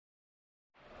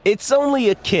It's only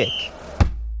a kick,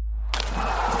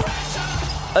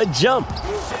 a jump,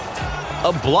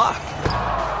 a block.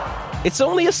 It's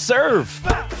only a serve.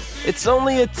 It's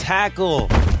only a tackle,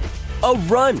 a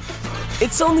run.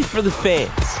 It's only for the fans.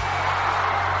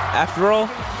 After all,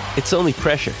 it's only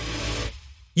pressure.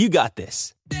 You got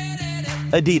this.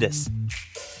 Adidas.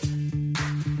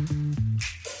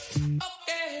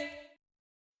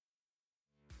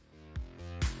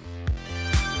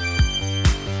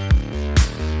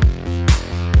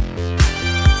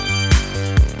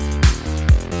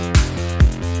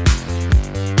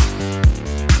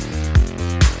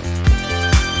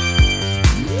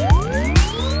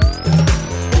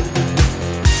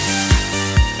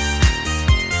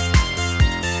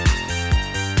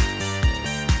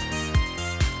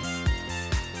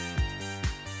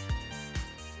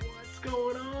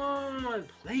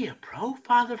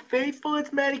 Father Faithful,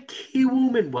 it's Matty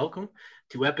Kiwoom, and welcome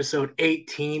to episode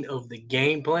 18 of the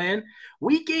Game Plan.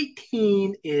 Week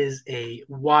 18 is a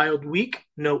wild week,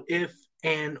 no if,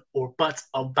 and, or buts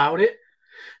about it.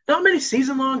 Not many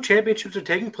season-long championships are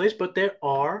taking place, but there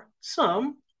are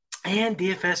some, and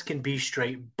DFS can be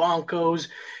straight bonkos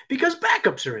because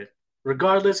backups are in.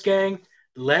 Regardless, gang,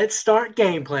 let's start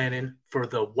game planning for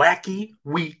the wacky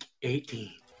Week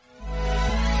 18.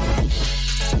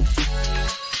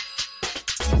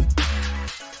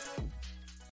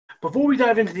 Before we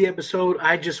dive into the episode,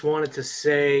 I just wanted to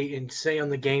say on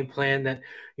the game plan that,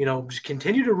 just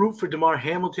continue to root for Damar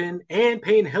Hamilton and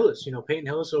Peyton Hillis. Peyton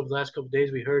Hillis, over the last couple of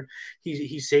days, we heard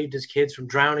he saved his kids from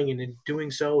drowning, and in doing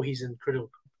so, he's in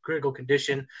critical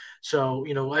condition. So,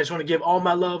 I just want to give all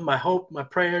my love, my hope, my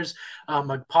prayers,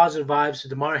 my positive vibes to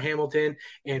Damar Hamilton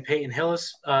and Peyton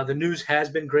Hillis. The news has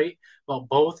been great about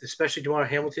both, especially Damar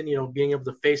Hamilton. Being able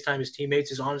to FaceTime his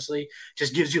teammates is honestly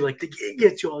just gives you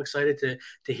gets you all excited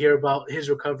to hear about his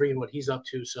recovery and what he's up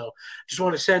to. So just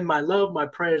want to send my love, my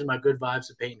prayers, my good vibes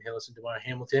to Peyton Hillis and Damar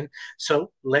Hamilton.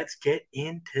 So let's get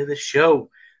into the show.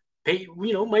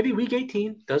 Maybe week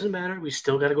 18, doesn't matter. We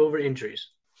still got to go over injuries.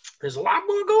 There's a lot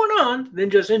more going on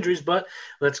than just injuries, but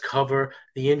let's cover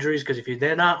the injuries because if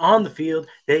they're not on the field,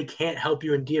 they can't help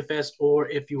you in DFS or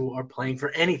if you are playing for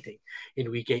anything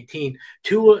in Week 18.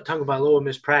 Tua Tagovailoa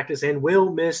missed practice and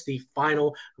will miss the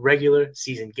final regular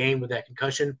season game with that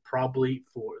concussion, probably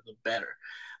for the better.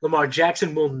 Lamar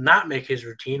Jackson will not make his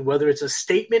routine, whether it's a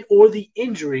statement or the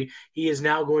injury. He is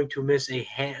now going to miss a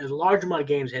large amount of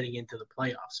games heading into the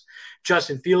playoffs.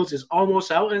 Justin Fields is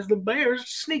almost out as the Bears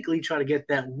sneakily try to get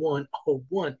that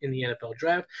 101 in the NFL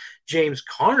draft. James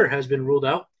Conner has been ruled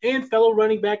out, and fellow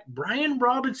running back Brian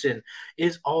Robinson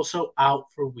is also out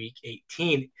for Week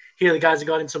 18. Here, the guys that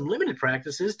got in some limited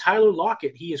practices. Tyler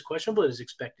Lockett, he is questionable, is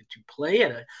expected to play.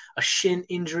 At a shin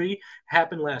injury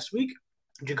happened last week.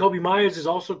 Jacoby Myers is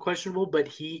also questionable, but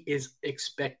he is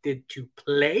expected to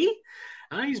play.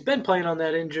 He's been playing on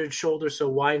that injured shoulder, so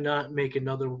why not make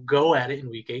another go at it in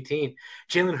Week 18?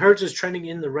 Jalen Hurts is trending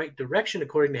in the right direction,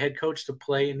 according to head coach, to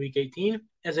play in Week 18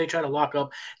 as they try to lock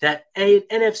up that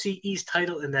NFC East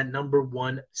title and that number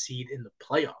one seed in the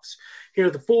playoffs. Here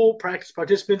are the full practice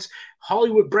participants.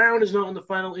 Hollywood Brown is not on the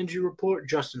final injury report.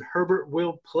 Justin Herbert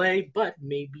will play, but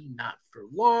maybe not for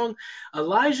long.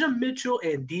 Elijah Mitchell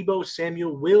and Deebo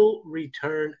Samuel will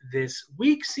return this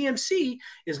week. CMC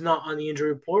is not on the injury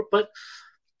report, but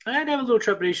I'd have a little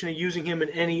trepidation of using him in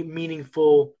any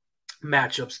meaningful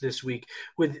matchups this week.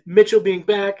 With Mitchell being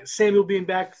back, Samuel being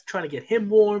back, trying to get him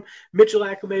warm, Mitchell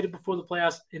acclimated before the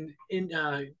playoffs, and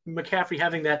McCaffrey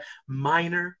having that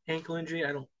minor ankle injury.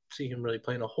 I don't see him really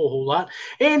playing a whole lot.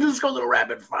 And let's go a little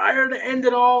rapid fire to end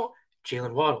it all.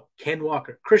 Jalen Waddle, Ken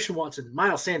Walker, Christian Watson,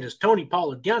 Miles Sanders, Tony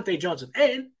Pollard, Deontay Johnson,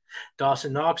 and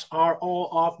Dawson Knox are all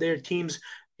off their team's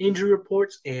injury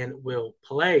reports and will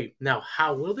play. Now,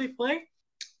 how will they play?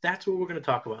 That's what we're going to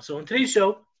talk about. So on today's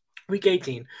show, Week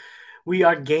 18, we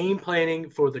are game planning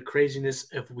for the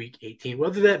craziness of Week 18,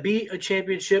 whether that be a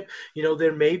championship.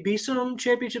 There may be some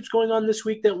championships going on this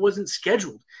week that wasn't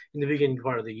scheduled in the beginning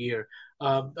part of the year.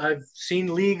 I've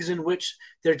seen leagues in which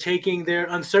they're taking their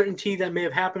uncertainty that may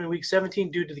have happened in Week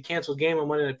 17 due to the canceled game on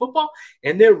Monday Night Football,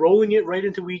 and they're rolling it right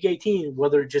into Week 18,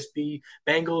 whether it just be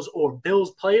Bengals or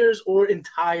Bills players or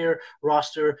entire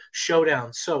roster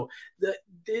showdowns. So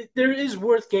there is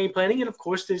worth game planning, and of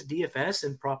course there's DFS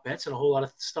and prop bets and a whole lot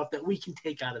of stuff that we can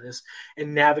take out of this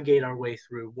and navigate our way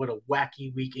through what a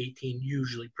wacky Week 18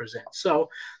 usually presents. So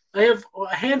I have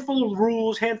a handful of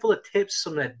rules, handful of tips,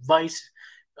 some advice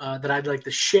that I'd like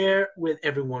to share with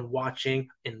everyone watching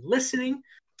and listening.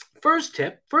 First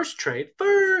tip, first trade,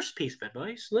 first piece of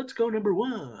advice. Let's go number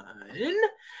one.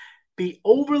 Be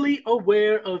overly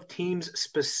aware of team's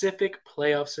specific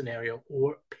playoff scenario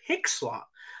or pick slot.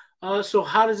 So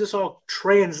how does this all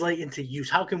translate into use?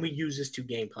 How can we use this to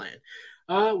game plan?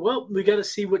 Well, we got to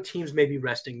see what teams may be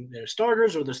resting their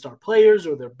starters or their star players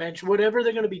or their bench, whatever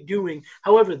they're going to be doing.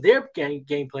 However, they're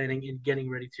game planning and getting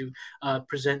ready to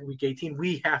present Week 18.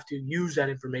 We have to use that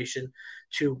information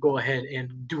to go ahead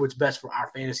and do what's best for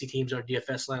our fantasy teams, our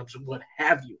DFS lineups, what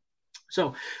have you.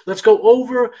 So let's go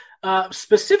over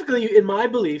specifically, in my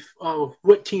belief,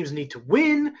 what teams need to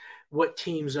win, what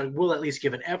teams will at least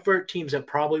give an effort, teams that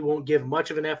probably won't give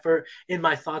much of an effort, and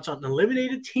my thoughts on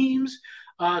eliminated teams.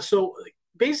 So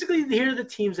basically, here are the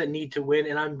teams that need to win,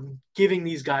 and I'm giving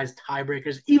these guys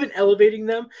tiebreakers, even elevating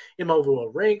them in my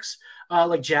overall ranks,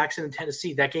 like Jackson and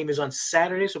Tennessee. That game is on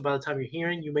Saturday, so by the time you're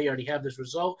hearing, you may already have this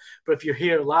result. But if you're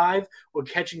here live or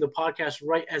catching the podcast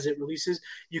right as it releases,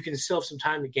 you can still have some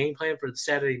time to game plan for the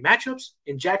Saturday matchups.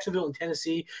 In Jacksonville and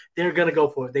Tennessee, they're going to go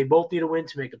for it. They both need a win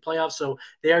to make the playoffs, so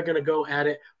they are going to go at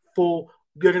it full.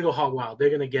 They're going to go hog wild. They're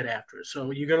going to get after it.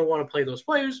 So you're going to want to play those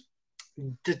players.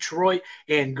 Detroit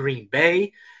and Green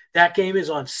Bay. That game is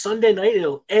on Sunday night.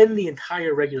 It'll end the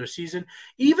entire regular season.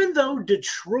 Even though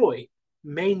Detroit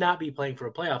may not be playing for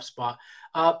a playoff spot,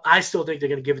 I still think they're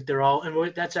going to give it their all.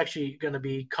 And that's actually going to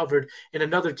be covered in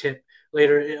another tip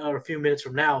later or a few minutes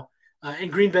from now.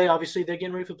 And Green Bay, obviously, they're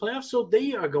getting ready for the playoffs, so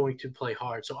they are going to play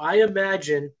hard. So I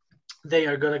imagine they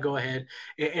are going to go ahead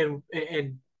and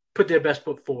put their best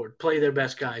foot forward, play their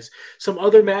best guys. Some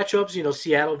other matchups,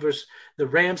 Seattle versus the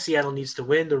Rams. Seattle needs to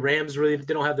win. The Rams they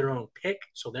don't have their own pick,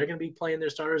 so they're going to be playing their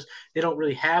starters. They don't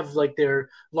really have like their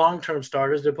long-term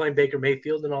starters. They're playing Baker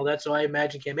Mayfield and all that. So I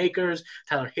imagine Cam Akers,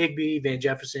 Tyler Higbee, Van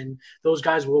Jefferson, those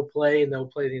guys will play, and they'll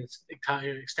play the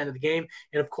entire extent of the game.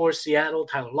 And of course, Seattle,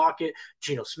 Tyler Lockett,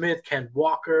 Geno Smith, Ken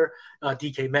Walker,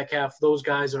 DK Metcalf. Those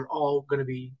guys are all going to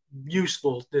be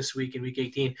useful this week in Week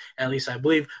 18, at least I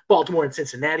believe. Baltimore and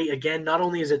Cincinnati, again, not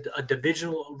only is it a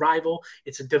divisional rival,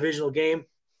 it's a divisional game.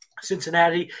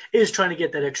 Cincinnati is trying to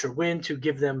get that extra win to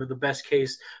give them the best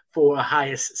case for a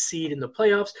highest seed in the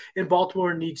playoffs, and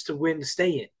Baltimore needs to win to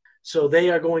stay in. So they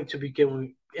are going to be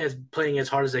playing as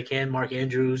hard as they can. Mark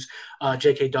Andrews,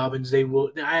 J.K. Dobbins,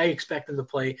 I expect them to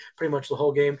play pretty much the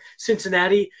whole game.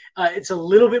 Cincinnati, it's a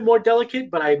little bit more delicate,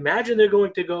 but I imagine they're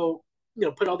going to go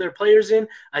put all their players in.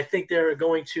 I think they're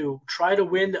going to try to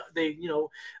win. They,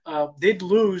 did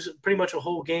lose pretty much a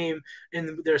whole game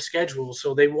in their schedule,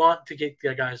 so they want to get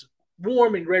their guys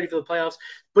warm and ready for the playoffs.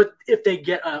 But if they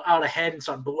get out ahead and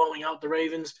start blowing out the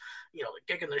Ravens,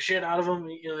 kicking the shit out of them,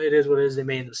 it is what it is. They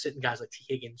may end up sitting guys like T.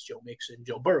 Higgins, Joe Mixon,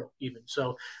 Joe Burrow even.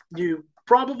 So you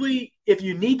probably, if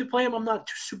you need to play them, I'm not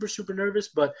super, super nervous,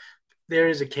 but there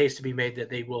is a case to be made that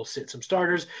they will sit some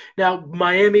starters. Now,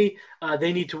 Miami,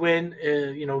 they need to win.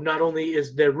 Not only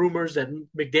is there rumors that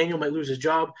McDaniel might lose his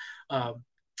job,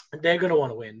 they're going to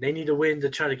want to win. They need to win to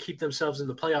try to keep themselves in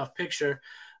the playoff picture.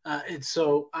 And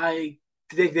so I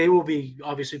think they will be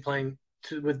obviously playing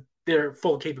with their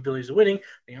full capabilities of winning.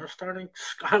 They are starting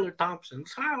Skylar Thompson.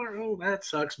 That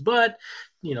sucks. But,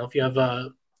 if you have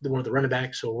one of the running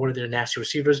backs or one of their nasty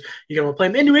receivers, you're going to play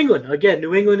them in New England. Again,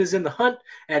 New England is in the hunt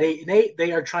at 8-8.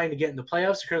 They are trying to get in the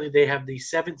playoffs. Currently, they have the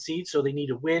 7th seed, so they need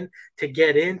to win to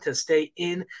get in, to stay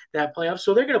in that playoff.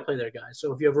 So they're going to play their guys.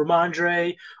 So if you have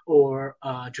Ramondre or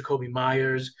Jacoby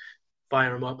Myers,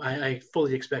 fire them up. I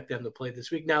fully expect them to play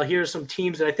this week. Now, here are some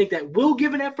teams that I think that will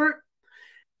give an effort,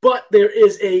 but there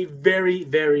is a very,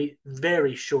 very,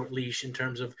 very short leash in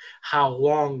terms of how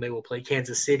long they will play.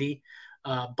 Kansas City,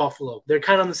 Buffalo. They're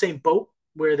kind of on the same boat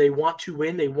where they want to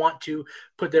win. They want to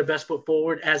put their best foot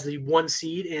forward as the 1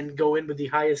 seed and go in with the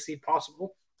highest seed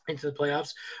possible into the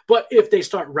playoffs. But if they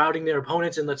start routing their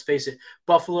opponents, and let's face it,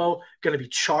 Buffalo going to be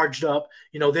charged up.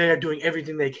 They're doing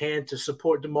everything they can to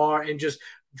support DeMar and just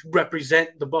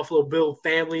represent the Buffalo Bill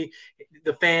family,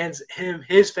 the fans,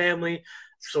 his family,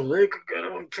 so they could get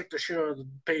on and kick the shit out of the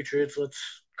Patriots.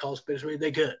 Let's call it space.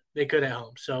 They could at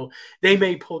home. So they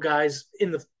may pull guys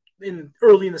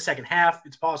early in the second half.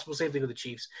 It's possible. Same thing with the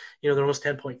Chiefs. They're almost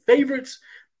 10-point favorites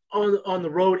on the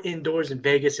road, indoors in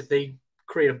Vegas. If they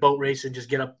create a boat race and just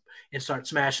get up and start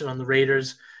smashing on the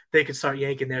Raiders, they could start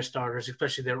yanking their starters,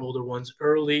 especially their older ones,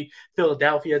 early.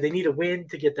 Philadelphia, they need a win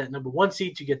to get that number 1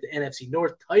 seed, to get the NFC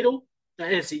North title,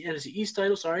 NFC East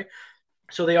title, sorry.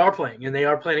 So they are playing, and they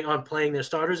are planning on playing their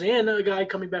starters and a guy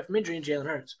coming back from injury in Jalen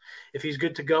Hurts. If he's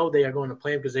good to go, they are going to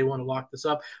play him because they want to lock this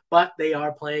up. But they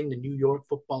are playing the New York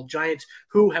Football Giants,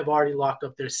 who have already locked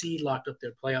up their seed, locked up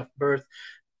their playoff berth.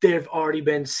 They've already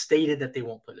been stated that they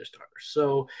won't play their starters.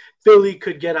 So Philly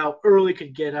could get out early,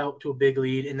 could get out to a big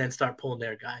lead, and then start pulling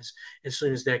their guys as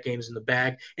soon as that game's in the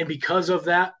bag. And because of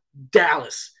that,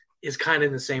 Dallas is kind of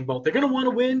in the same boat. They're going to want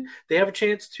to win. They have a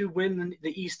chance to win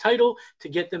the East title to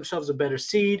get themselves a better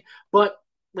seed. But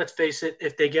let's face it,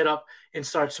 if they get up and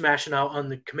start smashing out on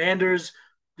the Commanders,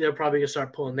 they're probably going to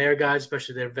start pulling their guys,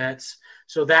 especially their vets.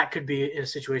 So that could be in a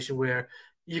situation where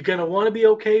you're going to want to be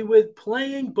okay with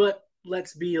playing, but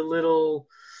let's be a little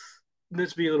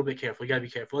bit careful. You got to be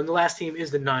careful. And the last team is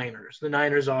the Niners. The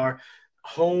Niners are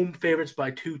home favorites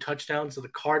by 2 touchdowns to the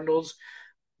Cardinals.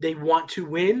 They want to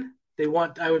win. I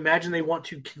would imagine they want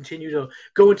to continue to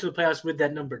go into the playoffs with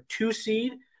that number 2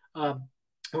 seed.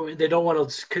 They don't want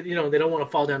to, they don't want to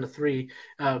fall down to 3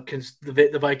 because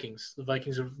the Vikings.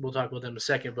 We'll talk about them in a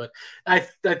second. But I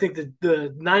think that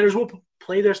the Niners will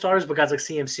play their starters, but guys like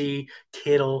CMC,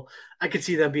 Kittle, I could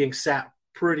see them being sat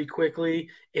pretty quickly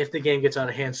if the game gets out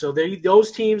of hand. So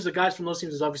those teams, the guys from those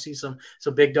teams, is obviously some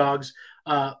big dogs.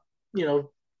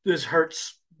 This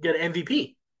Hurts get an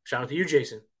MVP. Shout out to you,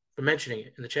 Jason, for mentioning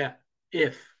it in the chat.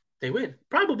 If they win,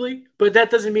 probably, but that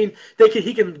doesn't mean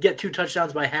he can get 2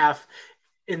 touchdowns by half,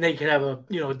 and they can have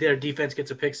their defense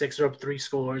gets a pick 6 or up 3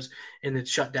 scores, and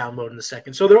it's shut down mode in the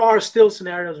second. So there are still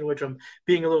scenarios in which I'm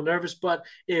being a little nervous, but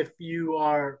if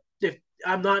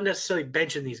I'm not necessarily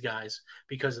benching these guys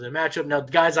because of their matchup. Now,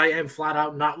 the guys I am flat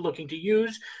out not looking to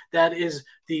use, that is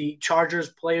the Chargers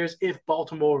players. If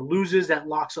Baltimore loses, that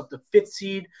locks up the 5th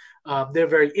seed. They're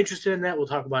very interested in that. We'll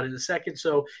talk about it in a second.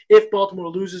 So if Baltimore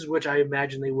loses, which I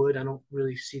imagine they would, I don't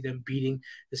really see them beating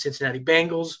the Cincinnati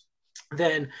Bengals,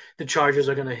 then the Chargers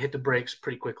are going to hit the brakes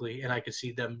pretty quickly, and I could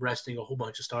see them resting a whole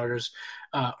bunch of starters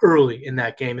early in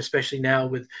that game, especially now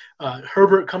with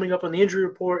Herbert coming up on the injury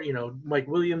report. Mike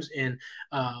Williams and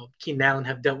Keenan Allen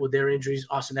have dealt with their injuries.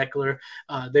 Austin Eckler,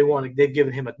 they've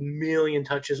given him 1,000,000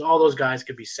 touches. All those guys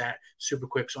could be sat super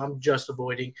quick, so I'm just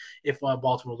avoiding if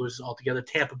Baltimore loses altogether.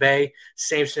 Tampa Bay,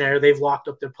 same scenario. They've locked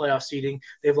up their playoff seeding.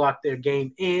 They've locked their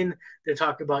game in. They're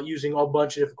talking about using a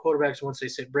bunch of different quarterbacks once they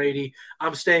sit Brady.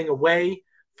 I'm staying away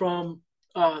from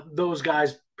those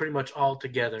guys pretty much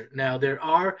altogether. Now, there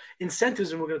are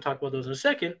incentives, and we're going to talk about those in a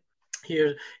second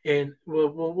here, and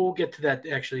we'll get to that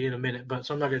actually in a minute. But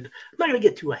so I'm not going to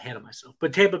get too ahead of myself.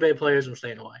 But Tampa Bay players, I'm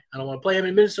staying away. I don't want to play them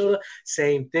in Minnesota.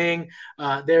 Same thing.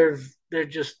 They're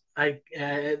just I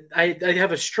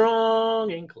have a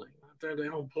strong inkling. They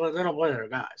don't play their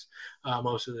guys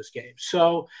most of this game.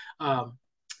 So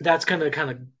that's going to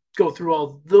kind of go through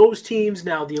all those teams.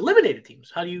 Now, the eliminated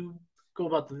teams. How do you go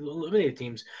about the eliminated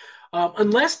teams?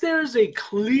 Unless there's a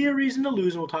clear reason to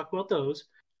lose, and we'll talk about those,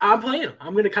 I'm playing them.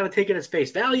 I'm going to kind of take it as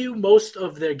face value. Most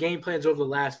of their game plans over the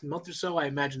last month or so, I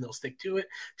imagine they'll stick to it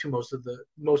to most of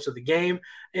the game.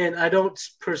 And I don't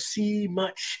foresee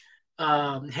much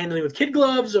handling with kid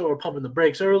gloves or pumping the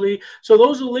brakes early. So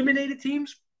those eliminated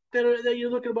teams that you're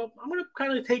looking about, I'm going to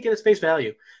kind of take it as face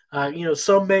value.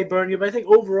 Some may burn you, but I think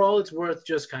overall it's worth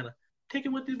just kind of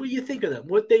taking what you think of them.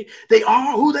 What they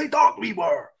are, who they thought we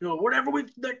were. Whatever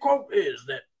that quote is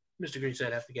that Mr. Green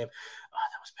said after the game. Oh,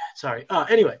 that was bad. Sorry.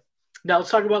 Anyway, now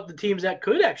let's talk about the teams that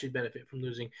could actually benefit from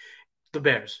losing. The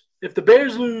Bears. If the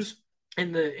Bears lose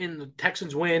and the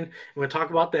Texans win, we're going to talk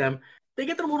about them. They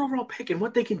get the 1 overall pick, and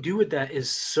what they can do with that is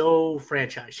so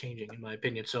franchise-changing, in my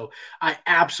opinion. So I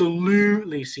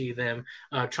absolutely see them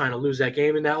trying to lose that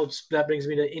game, and now that brings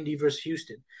me to Indy versus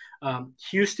Houston.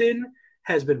 Houston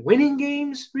has been winning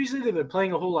games recently. They've been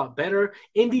playing a whole lot better.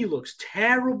 Indy looks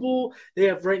terrible. They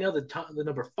have right now the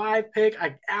number 5 pick.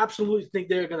 I absolutely think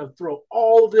they're going to throw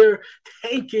all their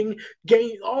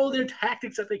all their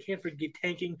tactics that they can for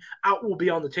tanking out will be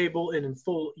on the table and in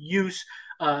full use.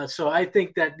 So I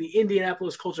think that the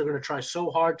Indianapolis Colts are going to try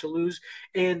so hard to lose,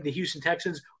 and the Houston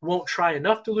Texans won't try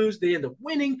enough to lose. They end up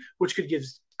winning, which could give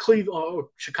Cleveland or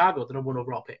Chicago the number 1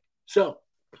 overall pick. So,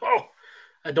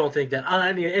 I don't think that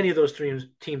any of those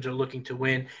teams are looking to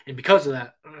win, and because of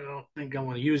that, I don't think I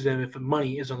want to use them if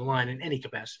money is on the line in any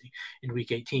capacity in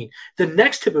Week 18. The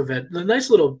next tip event, the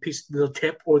nice little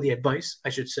tip or the advice, I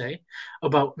should say,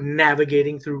 about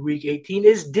navigating through Week 18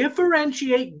 is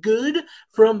differentiate good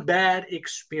from bad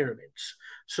experiments.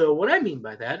 So what I mean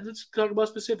by that, let's talk about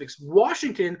specifics.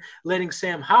 Washington letting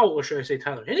Sam Howell, or should I say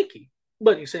Tyler Heinicke,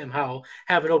 letting Sam Howell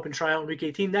have an open tryout in Week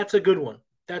 18, that's a good one.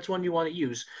 That's one you want to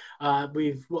use. I'm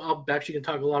actually going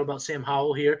to talk a lot about Sam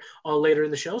Howell here later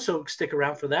in the show, so stick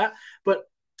around for that. But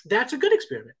that's a good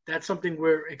experiment. That's something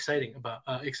we're excited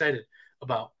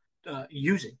about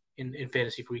using in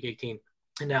fantasy for Week 18.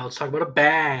 And now let's talk about a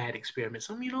bad experiment,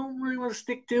 something you don't really want to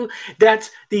stick to.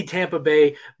 That's the Tampa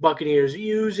Bay Buccaneers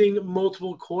using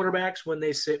multiple quarterbacks when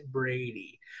they sit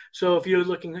Brady. So if you're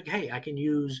looking like, hey, I can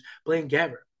use Blaine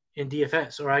Gabbert, in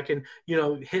DFS, or I can,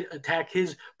 attack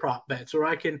his prop bets, or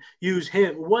I can use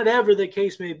him, whatever the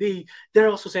case may be. They're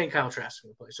also saying Kyle Trask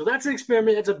will play. So that's an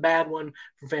experiment. That's a bad one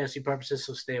for fantasy purposes,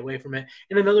 so stay away from it.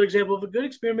 And another example of a good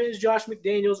experiment is Josh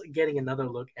McDaniels getting another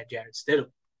look at Jarrett Stidham.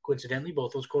 Coincidentally,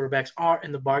 both those quarterbacks are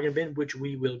in the bargain bin, which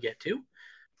we will get to.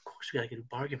 Of course, we got to get a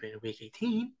bargain bin in week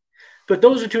 18. But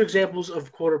those are two examples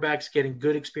of quarterbacks getting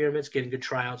good experiments, getting good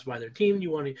tryouts by their team. You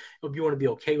want to be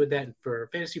okay with that. And for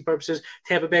fantasy purposes,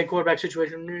 Tampa Bay quarterback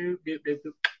situation,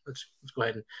 let's go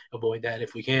ahead and avoid that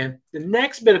if we can. The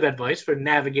next bit of advice for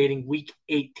navigating week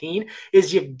 18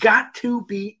 is you got to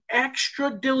be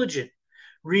extra diligent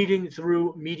reading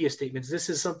through media statements. This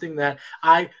is something that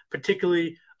I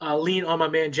particularly lean on my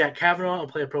man Jack Kavanaugh. I'll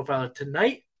play a profiler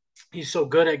tonight. He's so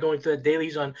good at going through the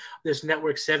dailies on this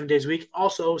network 7 days a week.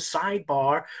 Also,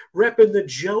 sidebar, repping the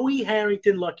Joey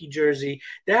Harrington lucky jersey.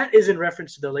 That is in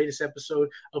reference to the latest episode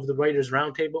of the Writers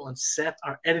Roundtable on Seth,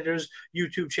 our editor's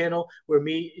YouTube channel, where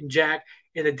me and Jack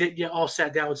and Aditya all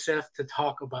sat down with Seth to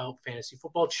talk about fantasy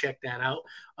football. Check that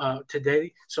out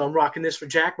today. So I'm rocking this for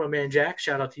Jack, my man Jack.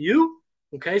 Shout out to you.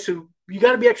 Okay, so you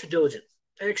got to be extra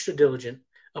diligent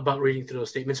about reading through those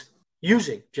statements,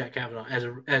 using Jack Kavanaugh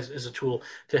as a tool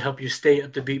to help you stay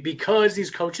up to beat, because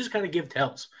these coaches kind of give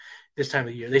tells this time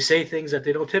of the year. They say things that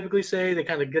they don't typically say. They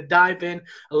kind of dive in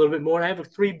a little bit more. And I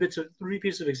have three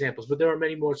pieces of examples, but there are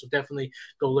many more, so definitely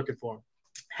go looking for them.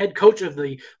 Head coach of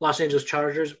the Los Angeles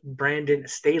Chargers, Brandon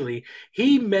Staley,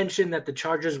 he mentioned that the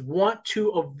Chargers want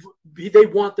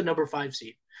the number 5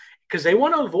 seed, because they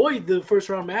want to avoid the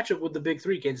first-round matchup with the big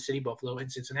three, Kansas City, Buffalo, and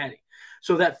Cincinnati.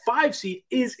 So that 5 seed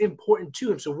is important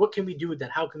to him. So what can we do with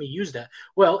that? How can we use that?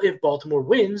 Well, if Baltimore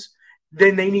wins,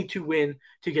 then they need to win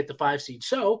to get the 5 seed.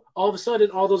 So all of a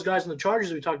sudden, all those guys in the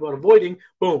Chargers we talked about avoiding,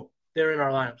 boom, they're in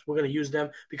our lineups. We're going to use them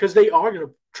because they are going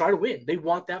to try to win. They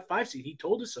want that 5 seed. He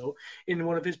told us so in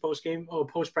one of his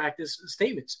post-practice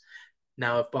statements.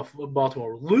 Now, if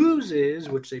Baltimore loses,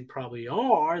 which they probably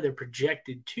are, they're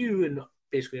projected to, and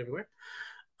basically everywhere,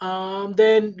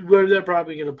 then they're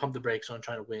probably going to pump the brakes on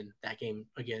trying to win that game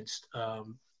against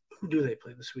who do they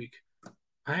play this week?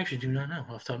 I actually do not know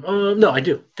off the top. No, I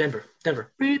do. Denver.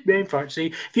 Brain fart. See,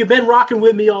 if you've been rocking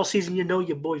with me all season, you know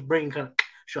your boy's brain kind of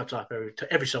shuts off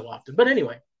every so often. But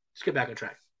anyway, let's get back on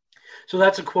track. So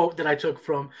that's a quote that I took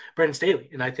from Brandon Staley,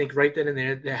 and I think right then and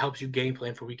there that helps you game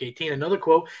plan for week 18. Another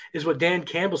quote is what Dan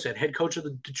Campbell said, head coach of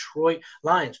the Detroit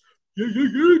Lions. Yeah,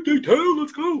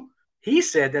 let's go. He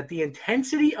said that the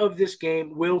intensity of this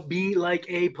game will be like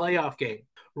a playoff game,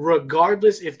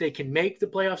 regardless if they can make the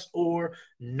playoffs or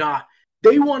not.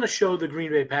 They want to show the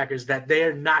Green Bay Packers that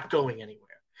they're not going anywhere.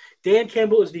 Dan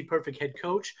Campbell is the perfect head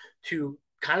coach to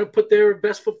kind of put their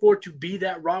best foot forward, to be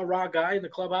that rah-rah guy in the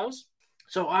clubhouse.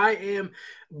 So I am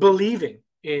believing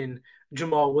in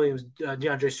Jamal Williams,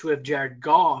 DeAndre Swift, Jared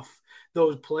Goff,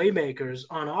 those playmakers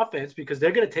on offense, because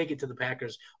they're going to take it to the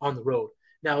Packers on the road.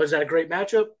 Now, is that a great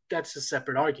matchup? That's a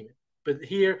separate argument. But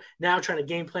here, now trying to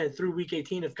game plan through week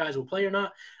 18 if guys will play or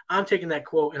not, I'm taking that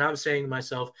quote and I'm saying to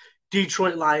myself,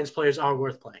 Detroit Lions players are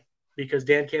worth playing, because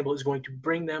Dan Campbell is going to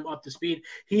bring them up to speed.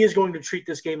 He is going to treat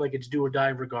this game like it's do or die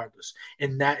regardless.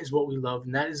 And that is what we love.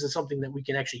 And that is something that we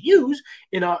can actually use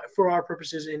for our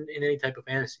purposes in any type of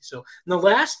fantasy. So the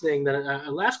last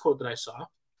quote that I saw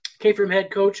came from head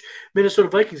coach Minnesota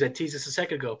Vikings. I teased this a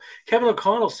second ago. Kevin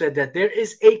O'Connell said that there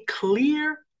is a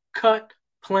clear-cut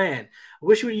plan. I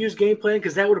wish we would use game plan,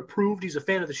 because that would have proved he's a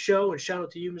fan of the show. And shout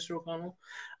out to you, Mr. O'Connell.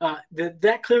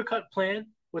 That clear-cut plan,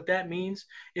 what that means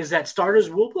is that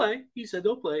starters will play. He said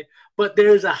they'll play, but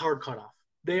there's a hard cutoff.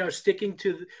 They are sticking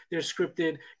to their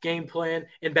scripted game plan,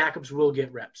 and backups will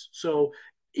get reps. So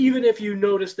even if you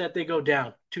notice that they go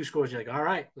down 2 scores, you're like, all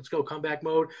right, let's go comeback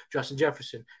mode. Justin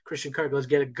Jefferson, Christian Kirk, let's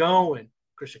get it going.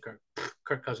 Christian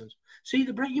Kirk Cousins. See,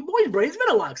 your boy's brain's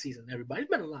been a long season, everybody.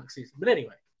 It's been a long season. But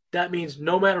anyway, that means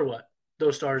no matter what,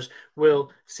 those stars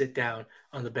will sit down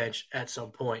on the bench at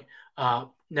some point.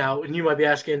 Now, and you might be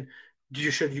asking,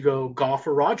 should you go Goff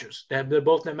or Rodgers? They're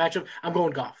both in that matchup. I'm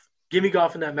going Goff. Give me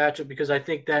Goff in that matchup, because I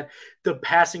think that the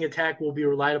passing attack will be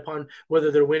relied upon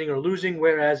whether they're winning or losing,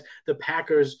 whereas the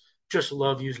Packers just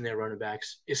love using their running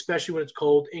backs, especially when it's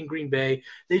cold in Green Bay.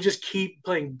 They just keep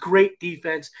playing great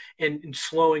defense and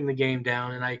slowing the game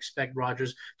down, and I expect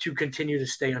Rodgers to continue to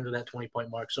stay under that 20-point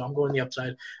mark. So I'm going the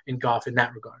upside in Goff in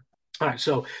that regard. All right,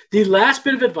 so the last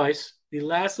bit of advice, the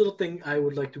last little thing I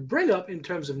would like to bring up in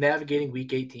terms of navigating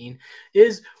Week 18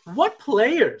 is what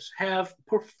players have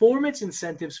performance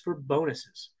incentives for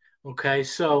bonuses. Okay,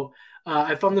 so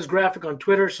I found this graphic on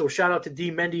Twitter, so shout out to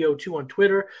DMendio2 on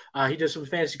Twitter. He does some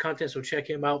fantasy content, so check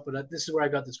him out. But this is where I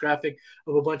got this graphic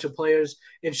of a bunch of players.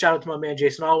 And shout out to my man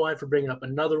Jason Allwine for bringing up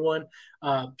another one.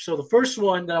 So the first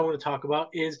one that I want to talk about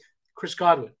is Chris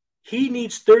Godwin. He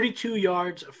needs 32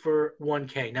 yards for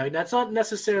 1K. Now, that's not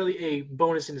necessarily a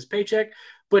bonus in his paycheck,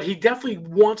 but he definitely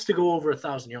wants to go over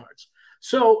 1,000 yards.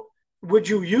 So would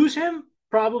you use him?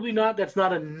 Probably not. That's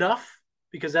not enough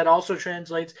because that also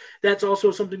translates. That's also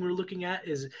something we're looking at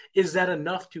is that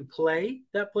enough to play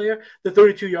that player? The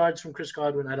 32 yards from Chris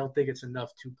Godwin, I don't think it's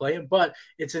enough to play him, but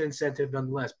it's an incentive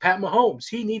nonetheless. Pat Mahomes,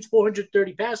 he needs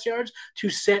 430 pass yards to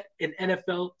set an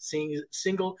NFL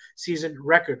single season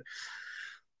record.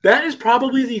 That is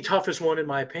probably the toughest one in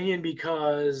my opinion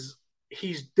because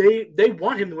they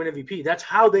want him to win MVP. That's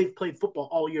how they've played football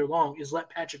all year long is let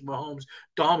Patrick Mahomes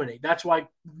dominate. That's why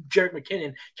Jerick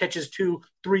McKinnon catches 2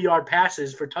 3-yard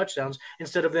passes for touchdowns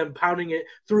instead of them pounding it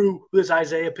through with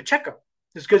Isaiah Pacheco.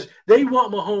 It's because they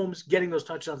want Mahomes getting those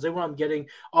touchdowns. They want him getting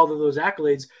all of those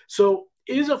accolades. So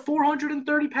is a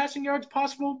 430 passing yards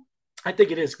possible? I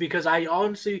think it is because I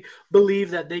honestly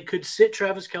believe that they could sit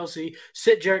Travis Kelce,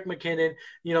 sit Jerick McKinnon,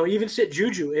 even sit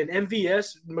Juju and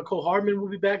MVS. Mecole Hardman will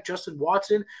be back. Justin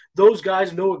Watson, those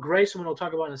guys, Noah Gray, someone I'll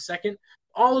talk about in a second.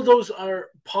 All of those are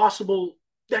possible.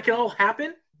 That can all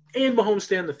happen and Mahomes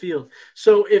stay on the field.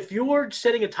 So if you're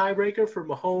setting a tiebreaker for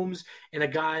Mahomes and a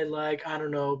guy like, I don't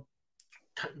know,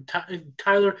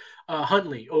 Tyler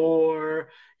Huntley, or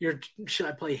should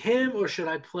I play him or should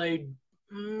I play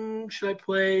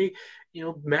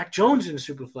Mac Jones in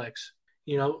Superflex?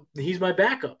 He's my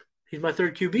backup. He's my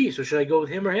third QB. So should I go with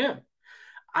him or him?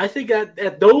 I think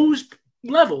at those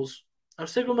levels, I'm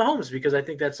sticking with Mahomes because I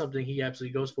think that's something he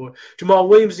absolutely goes for. Jamal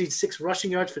Williams needs 6 rushing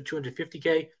yards for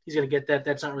 250K. He's going to get that.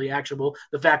 That's not really actionable.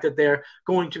 The fact that they're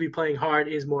going to be playing hard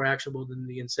is more actionable than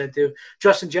the incentive.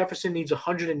 Justin Jefferson needs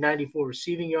 194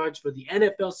 receiving yards for the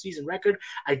NFL season record.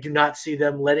 I do not see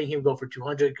them letting him go for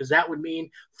 200 because that would mean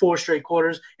 4 straight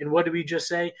quarters. And what did we just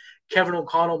say? Kevin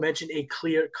O'Connell mentioned a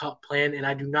clear-cut plan, and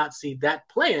I do not see that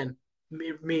plan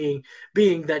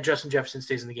being that Justin Jefferson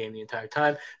stays in the game the entire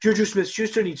time. Juju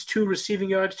Smith-Schuster needs 2 receiving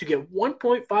yards to get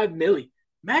 1.5 million.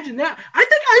 Imagine that. I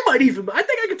think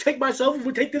I could take myself and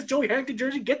would take this Joey Harrington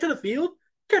jersey, get to the field,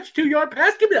 catch a 2-yard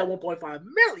pass, give me that 1.5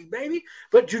 million, baby.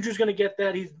 But Juju's going to get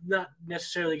that. He's not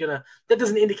necessarily going to – that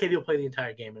doesn't indicate he'll play the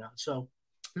entire game or not. So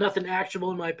nothing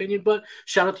actionable in my opinion, but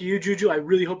shout out to you, Juju. I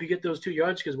really hope you get those 2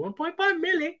 yards because 1.5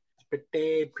 million –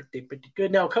 pretty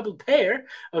good. Now, a couple pair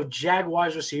of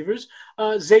Jaguars receivers,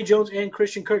 Zay Jones and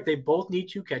Christian Kirk. They both need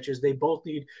 2 catches. They both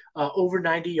need over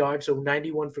 90 yards, so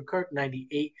 91 for Kirk,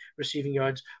 98 receiving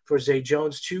yards for Zay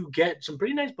Jones to get some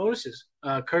pretty nice bonuses.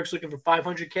 Kirk's looking for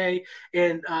 500K,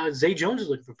 and Zay Jones is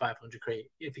looking for 500K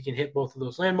if he can hit both of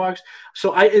those landmarks.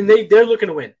 So they're looking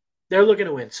to win. They're looking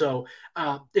to win. So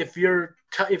if you're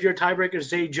tiebreaker,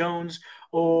 Zay Jones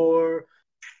or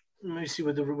let me see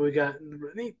what we got.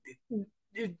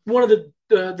 One of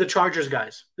the Chargers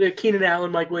guys, the Keenan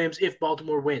Allen, Mike Williams. If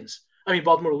Baltimore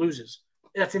loses,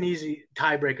 that's an easy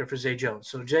tiebreaker for Zay Jones.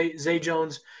 So Zay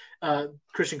Jones,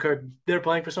 Christian Kirk, they're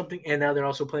playing for something, and now they're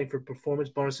also playing for performance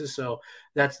bonuses. So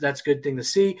that's a good thing to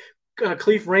see.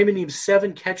 Khalif Raymond needs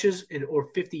 7 catches or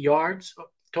 50 yards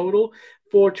total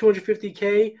for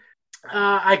 250K.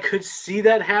 I could see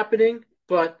that happening,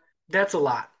 but that's a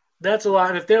lot. That's a lot.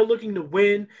 And if they're looking to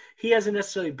win, he hasn't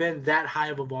necessarily been that high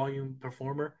of a volume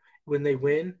performer when they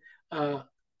win.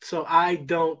 So I'm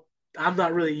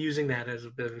not really using that as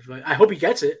a bit of I hope he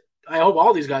gets it. I hope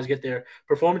all these guys get their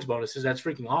performance bonuses. That's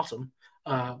freaking awesome.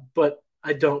 But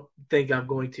I don't think I'm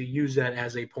going to use that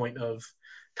as a point of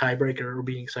tiebreaker or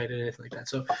being excited or anything like that.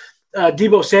 So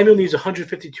Deebo Samuel needs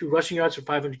 152 rushing yards for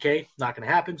 500K. Not going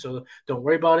to happen, so don't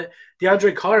worry about it.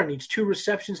 DeAndre Carter needs 2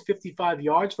 receptions, 55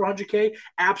 yards for 100K.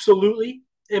 Absolutely.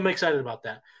 I'm excited about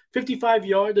that. 55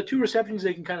 yards, the 2 receptions,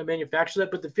 they can kind of manufacture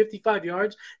that, but the 55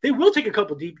 yards, they will take a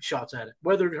couple deep shots at it,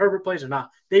 whether Herbert plays or not.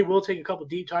 They will take a couple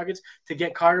deep targets to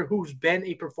get Carter, who's been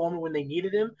a performer when they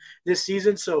needed him this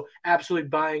season, so absolutely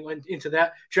buying into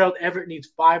that. Gerald Everett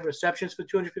needs 5 receptions for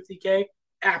 250K.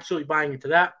 Absolutely buying into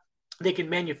that. They can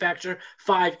manufacture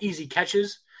 5 easy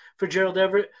catches for Gerald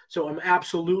Everett. So I'm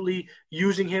absolutely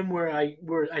using him where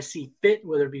I see fit,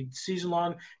 whether it be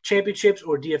season-long championships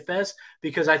or DFS,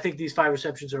 because I think these 5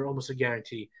 receptions are almost a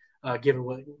guarantee,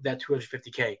 given that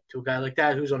 250K to a guy like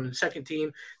that who's on the second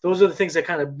team. Those are the things that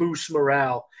kind of boost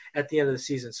morale at the end of the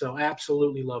season. So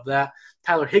absolutely love that.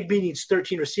 Tyler Higbee needs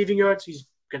 13 receiving yards. He's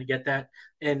going to get that.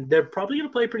 And they're probably going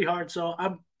to play pretty hard. So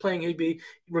I'm playing Higbee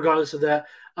regardless of that.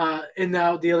 And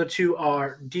now the other 2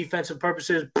 are defensive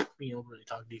purposes. You don't really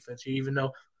talk defense here, even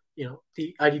though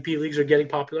the IDP leagues are getting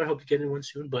popular. I hope to get in one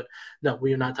soon. But no,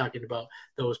 we are not talking about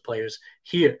those players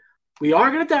here. We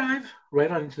are going to dive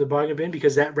right on into the bargain bin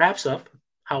because that wraps up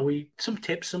some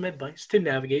tips, some advice to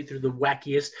navigate through the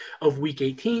wackiest of Week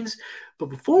 18s. But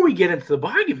before we get into the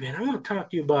bargain bin, I want to talk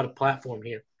to you about a platform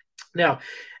here. Now,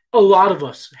 a lot of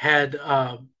us had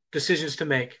decisions to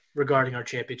make regarding our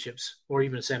championships or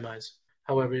even semis,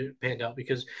 however it panned out,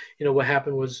 because what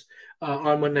happened was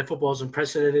on Monday Night Football is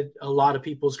unprecedented. A lot of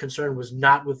people's concern was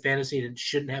not with fantasy, and it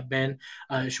shouldn't have been.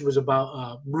 It was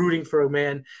about rooting for a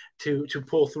man to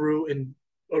pull through in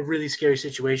a really scary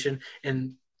situation,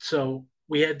 and so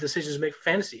we had decisions to make for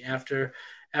fantasy after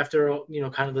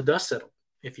kind of the dust settled,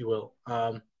 if you will.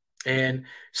 And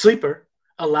Sleeper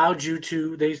allowed you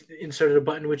to, they inserted a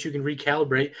button which you can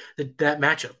recalibrate that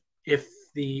matchup. If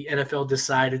the NFL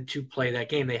decided to play that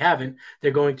game, they haven't.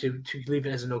 They're going to leave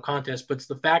it as a no contest. But it's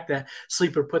the fact that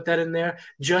Sleeper put that in there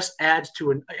just adds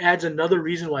another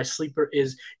reason why Sleeper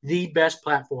is the best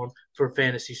platform for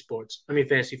fantasy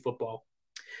football.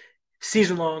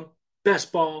 Season long,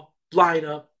 best ball,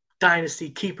 lineup, dynasty,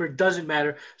 keeper, doesn't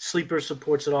matter. Sleeper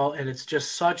supports it all, and it's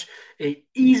just such a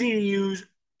easy to use,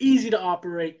 easy to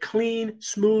operate, clean,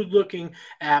 smooth-looking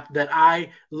app that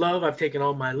I love. I've taken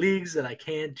all my leagues that I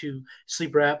can to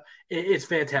Sleeper app. It's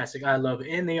fantastic. I love it.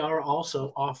 And they are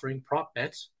also offering prop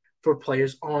bets for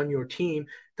players on your team.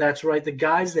 That's right. The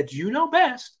guys that you know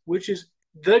best, which is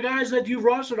the guys that you've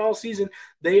rostered all season,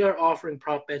 they are offering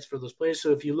prop bets for those players.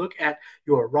 So if you look at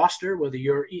your roster, whether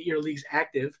your league's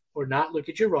active or not, look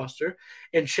at your roster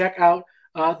and check out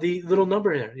the little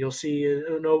number there. You'll see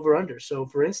an over-under. So,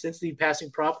 for instance, the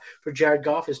passing prop for Jared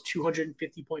Goff is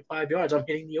 250.5 yards. I'm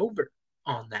hitting the over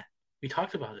on that. We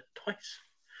talked about it twice.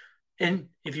 And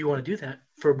if you want to do that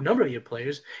for a number of your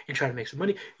players and try to make some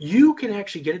money, you can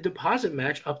actually get a deposit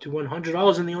match up to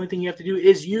 $100. And the only thing you have to do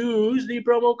is use the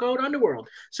promo code Underworld.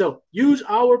 So use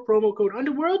our promo code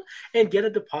Underworld and get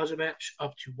a deposit match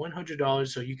up to $100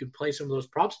 so you can play some of those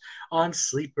props on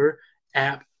Sleeper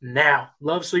app now.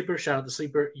 Love Sleeper. Shout out to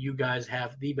Sleeper. You guys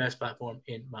have the best platform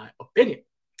in my opinion.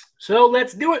 So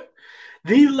let's do it.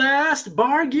 The last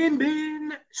bargain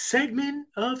bin segment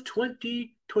of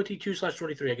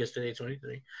 2022/23. I guess today's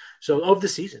 23. So of the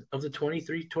season, of the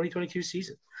 2022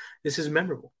 season. This is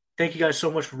memorable. Thank you guys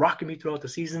so much for rocking me throughout the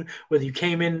season. Whether you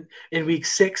came in week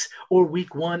 6 or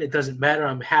week 1, it doesn't matter.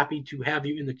 I'm happy to have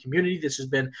you in the community. This has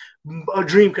been a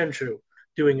dream come true,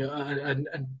 doing a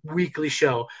weekly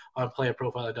show on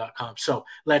playerprofiler.com. So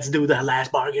let's do the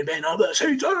last bargain bin of the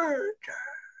season.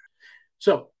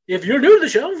 So if you're new to the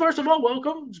show, first of all,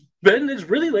 welcome. It's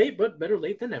really late, but better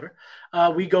late than never.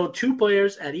 We go 2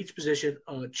 players at each position,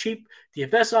 cheap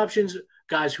DFS options,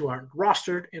 guys who aren't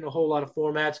rostered in a whole lot of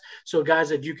formats. So guys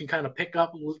that you can kind of pick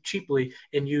up cheaply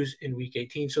and use in week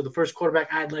 18. So the first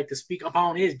quarterback I'd like to speak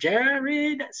upon is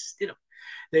Jarrett Stidham.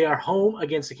 They are home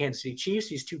against the Kansas City Chiefs.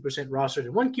 He's 2% rostered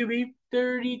in 1 QB,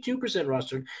 32%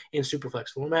 rostered in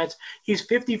Superflex formats. He's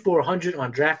 5,400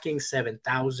 on DraftKings,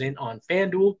 7,000 on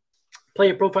FanDuel.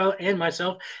 Player Profiler and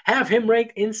myself have him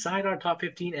ranked inside our top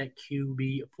 15 at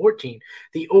QB 14.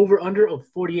 The over-under of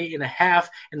 48.5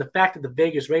 and the fact that the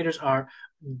Vegas Raiders are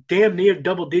damn near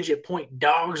double-digit point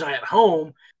dogs at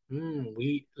home,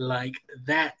 we like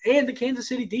that. And the Kansas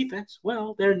City defense,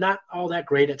 well, they're not all that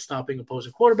great at stopping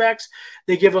opposing quarterbacks.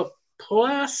 They give up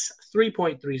plus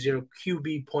 3.30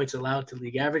 QB points allowed to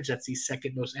league average. That's the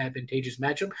second most advantageous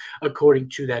matchup, according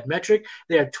to that metric.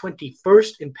 They are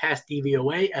 21st in pass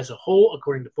DVOA as a whole,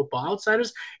 according to Football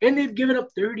Outsiders, and they've given up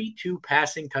 32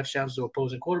 passing touchdowns to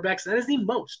opposing quarterbacks. That is the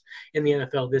most in the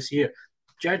NFL this year.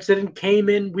 Jarrett Stidham came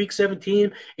in week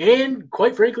 17 and,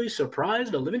 quite frankly,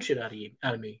 surprised the living shit out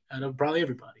of me, out of probably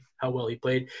everybody, how well he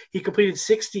played. He completed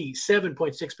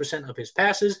 67.6% of his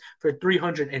passes for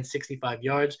 365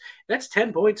 yards. That's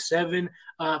 10.7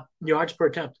 yards per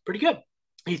attempt. Pretty good.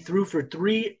 He threw for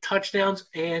 3 touchdowns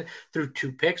and threw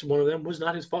 2 picks. One of them was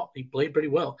not his fault. He played pretty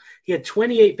well. He had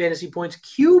 28 fantasy points,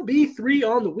 QB3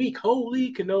 on the week.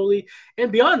 Holy cannoli.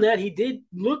 And beyond that, he did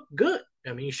look good.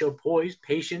 I mean, he showed poise,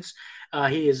 patience.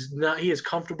 He is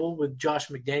comfortable with Josh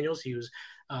McDaniels.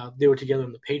 They were together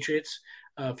in the Patriots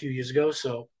a few years ago.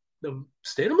 So the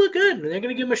Stidham look good, and they're going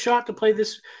to give him a shot to play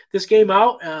this game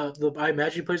out. I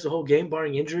imagine he plays the whole game,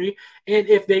 barring injury. And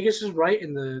if Vegas is right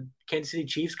and the Kansas City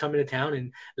Chiefs come into town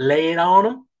and lay it on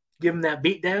them, give them that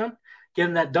beat down, give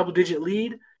them that double-digit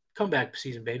lead, comeback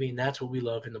season, baby, and that's what we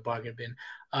love in the bargain bin.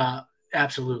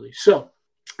 Absolutely. So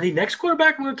the next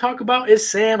quarterback I'm going to talk about is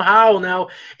Sam Howell. Now,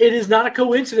 it is not a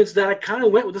coincidence that I kind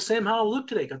of went with the Sam Howell look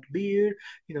today. Got the beard,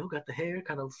 got the hair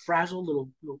kind of frazzled, little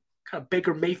kind of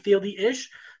Baker Mayfield-ish,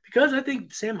 because I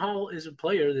think Sam Howell is a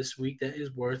player this week that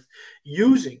is worth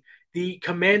using. The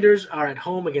Commanders are at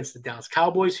home against the Dallas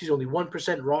Cowboys. He's only 1%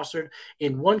 rostered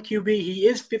in one QB. He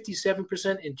is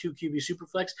 57% in two QB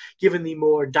Superflex, given the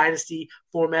more dynasty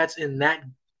formats in that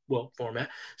format.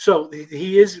 So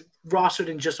he is rostered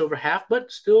in just over half,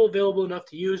 but still available enough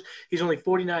to use. He's only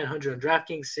 4,900 on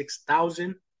DraftKings,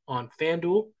 6,000 on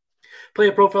FanDuel.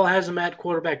 Player profile has him at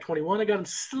quarterback 21. I got him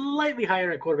slightly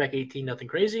higher at quarterback 18. Nothing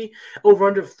crazy. Over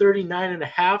under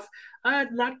 39.5.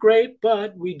 Not great,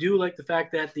 but we do like the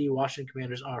fact that the Washington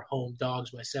Commanders are home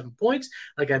dogs by 7 points.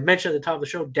 Like I mentioned at the top of the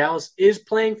show, Dallas is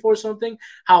playing for something.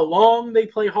 How long they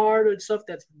play hard and stuff,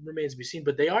 that remains to be seen.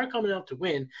 But they are coming out to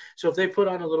win. So if they put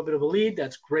on a little bit of a lead,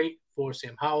 that's great for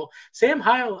Sam Howell. Sam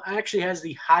Howell actually has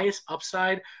the highest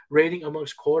upside rating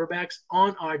amongst quarterbacks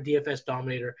on our DFS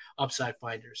Dominator upside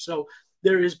finders. So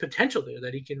there is potential there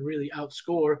that he can really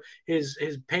outscore his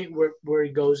paint where he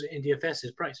goes in DFS,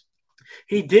 his price.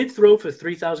 He did throw for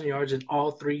 3,000 yards in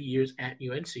all 3 years at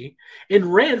UNC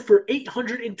and ran for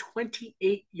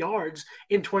 828 yards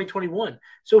in 2021.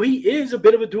 So he is a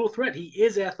bit of a dual threat. He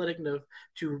is athletic enough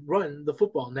to run the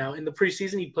football. Now, in the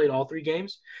preseason, he played all 3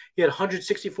 games. He had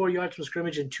 164 yards from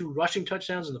scrimmage and 2 rushing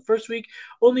touchdowns in the first week,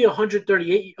 only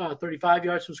 35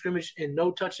 yards from scrimmage and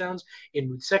no touchdowns in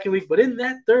the second week. But in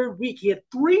that third week, he had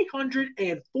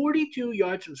 342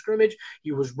 yards from scrimmage.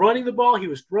 He was running the ball. He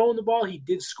was throwing the ball. He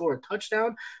did score a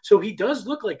touchdown. So he does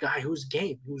look like a guy who's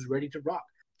game, who's ready to rock.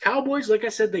 Cowboys, like I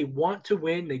said, they want to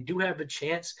win. They do have a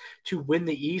chance to win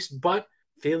the East, but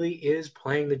Philly is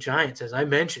playing the Giants, as I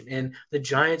mentioned, and the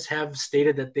Giants have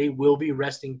stated that they will be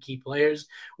resting key players,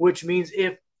 which means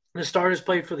if the starters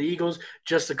play for the Eagles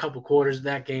just a couple quarters,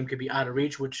 that game could be out of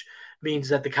reach, which means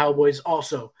that the Cowboys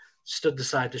also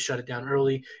decide to shut it down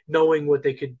early, knowing what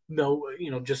they could know,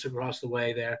 just across the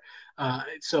way there.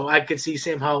 So I could see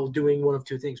Sam Howell doing one of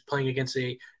two things, playing against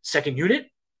a second unit,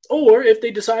 or if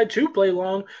they decide to play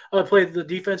the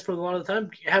defense for a lot of the time,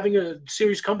 having a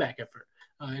serious comeback effort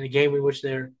in a game in which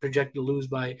they're projected to lose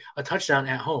by a touchdown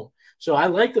at home. So I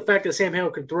like the fact that Sam Howell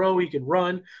can throw, he can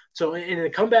run. So in a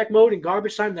comeback mode in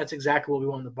garbage time, that's exactly what we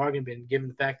want in the bargain bin, given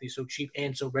the fact that he's so cheap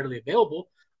and so readily available.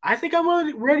 I think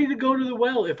I'm ready to go to the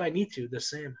well if I need to, the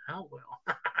Sam Howell.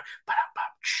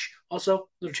 Also,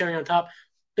 little cherry on top,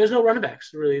 there's no running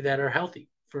backs really that are healthy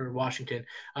for Washington.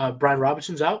 Brian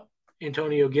Robinson's out.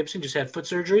 Antonio Gibson just had foot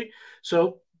surgery.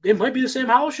 So it might be the Sam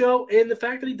Howell show. And the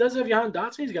fact that he does have Jahan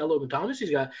Dotson, he's got Logan Thomas, he's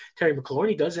got Terry McLaurin,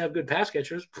 he does have good pass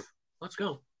catchers. Let's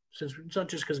go. Since it's not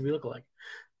just because we look alike.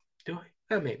 Do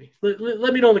I? Maybe.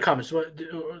 Let me know in the comments.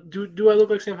 Do I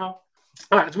look like Sam Howell?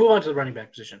 All right, let's move on to the running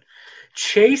back position.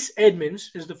 Chase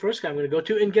Edmonds is the first guy I'm going to go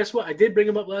to. And guess what? I did bring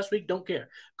him up last week. Don't care.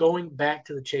 Going back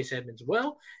to the Chase Edmonds.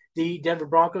 Well, the Denver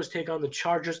Broncos take on the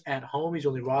Chargers at home. He's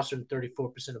only rostered in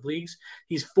 34% of leagues.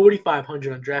 He's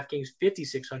 4,500 on DraftKings,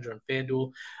 5,600 on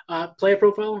FanDuel. Player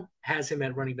profile has him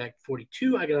at running back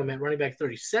 42. I got him at running back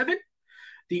 37.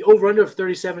 The over-under of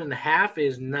 37.5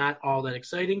 is not all that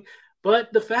exciting.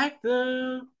 But the fact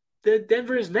that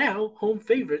Denver is now home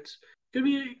favorites could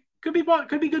be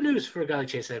good news for a guy like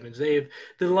Chase Edmonds. The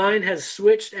line has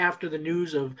switched after the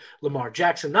news of Lamar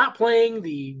Jackson not playing.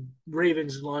 The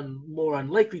Ravens more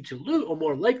likely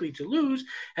to lose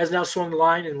has now swung the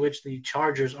line in which the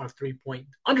Chargers are 3-point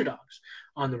underdogs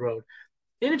on the road.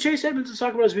 And Chase Edmonds, let's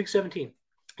talk about his week 17.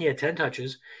 He had 10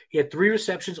 touches. He had 3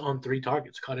 receptions on 3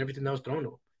 targets. Caught everything that was thrown to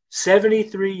him.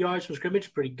 73 yards from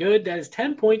scrimmage, pretty good. That is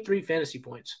 10.3 fantasy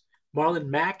points. Marlon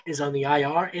Mack is on the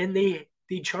IR, and the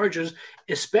Chargers,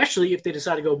 especially if they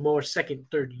decide to go more second,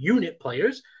 third unit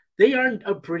players, they are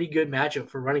a pretty good matchup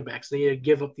for running backs. They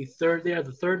give up they are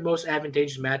the third most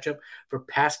advantageous matchup for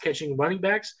pass catching running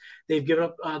backs. They've given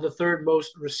up the third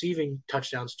most receiving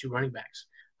touchdowns to running backs.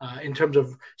 In terms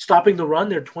of stopping the run,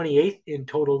 they're 28th in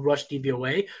total rush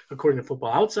DVOA, according to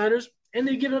Football Outsiders, and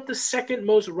they've given up the second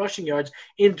most rushing yards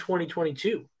in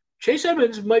 2022. Chase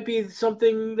Edmonds might be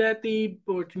someone that the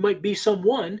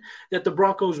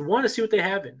Broncos want to see what they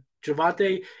have in.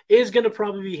 Javonte is going to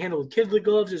probably be handled with kid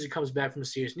gloves as he comes back from a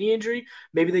serious knee injury.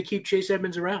 Maybe they keep Chase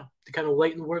Edmonds around to kind of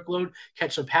lighten the workload,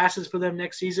 catch some passes for them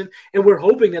next season. And we're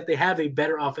hoping that they have a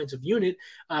better offensive unit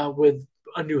with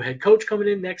a new head coach coming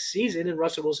in next season and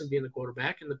Russell Wilson being the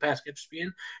quarterback and the pass catchers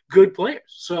being good players.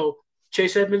 So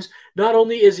Chase Edmonds, not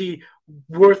only is he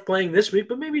worth playing this week,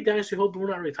 but maybe Dynasty Hope, but we're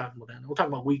not really talking about that. We're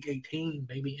talking about week 18,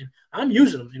 maybe, and I'm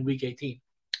using him in week 18.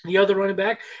 The other running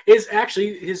back is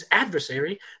actually his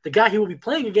adversary, the guy he will be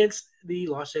playing against, the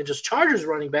Los Angeles Chargers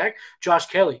running back, Josh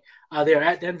Kelly. They are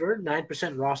at Denver, 9%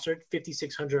 rostered,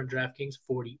 5,600 on DraftKings,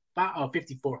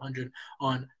 5,400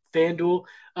 on FanDuel.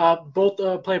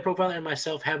 Both Player Profile and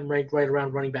myself have him ranked right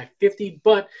around running back 50.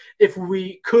 But if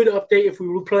we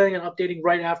were planning on updating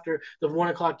right after the 1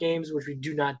 o'clock games, which we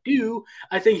do not do,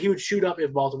 I think he would shoot up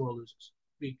if Baltimore loses.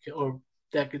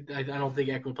 I don't think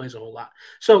Eckler plays a whole lot.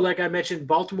 So, like I mentioned,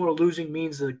 Baltimore losing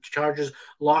means the Chargers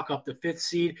lock up the 5th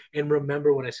seed. And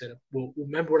remember what I said. Well,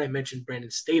 remember what I mentioned Brandon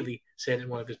Staley said in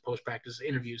one of his post-practice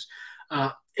interviews.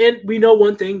 And we know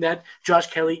one thing, that Josh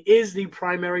Kelly is the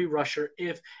primary rusher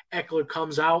if Eckler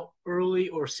comes out early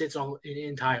or sits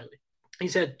entirely.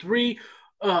 He's had 3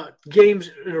 games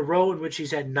in a row in which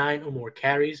he's had 9 or more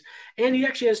carries, and he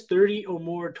actually has 30 or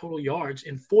more total yards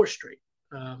in 4 straight.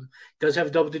 Does have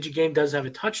a double-digit game, does have a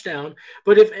touchdown.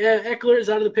 But if Eckler is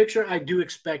out of the picture, I do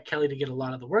expect Kelly to get a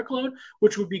lot of the workload,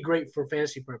 which would be great for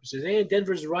fantasy purposes. And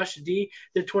Denver's rush D,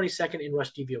 they're 22nd in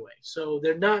rush DVOA. So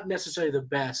they're not necessarily the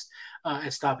best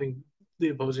at stopping the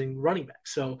opposing running back.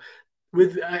 So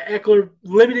with Eckler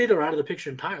limited or out of the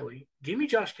picture entirely, give me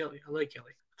Josh Kelly. I like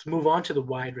Kelly. Let's move on to the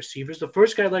wide receivers. The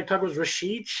first guy I'd like to talk about is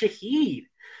Rashid Shaheed.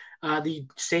 The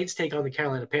Saints take on the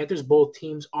Carolina Panthers. Both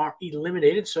teams are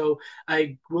eliminated, so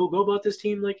I will go about this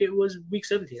team like it was Week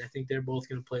 17. I think they're both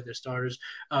going to play their starters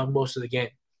most of the game.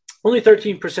 Only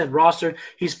 13% rostered.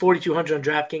 He's 4,200 on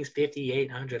DraftKings,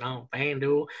 5,800 on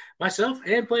FanDuel. Myself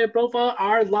and Player Profile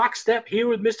are lockstep here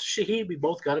with Mr. Shaheed. We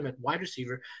both got him at wide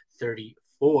receiver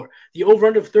 34. The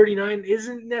over-under of 39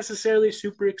 isn't necessarily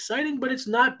super exciting, but it's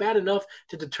not bad enough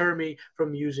to deter me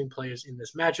from using players in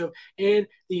this matchup. And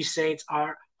the Saints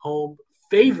are home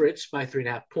favorites by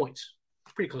 3.5 points.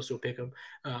 Pretty close to a pick 'em,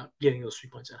 getting those 3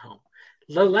 points at home.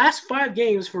 The last 5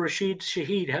 games for Rashid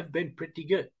Shaheed have been pretty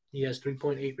good. He has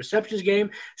 3.8 receptions a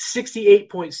game,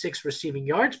 68.6 receiving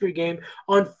yards per game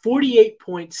on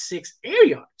 48.6 air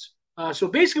yards. So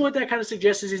basically what that kind of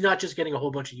suggests is he's not just getting a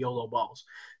whole bunch of YOLO balls.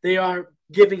 They are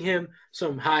giving him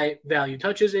some high-value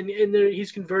touches, and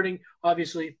he's converting,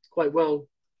 obviously, quite well,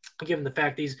 given the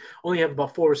fact that he's only have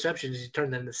about 4 receptions. He's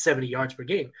turned that into 70 yards per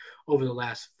game over the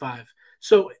last 5.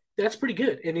 So that's pretty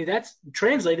good. And that's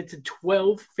translated to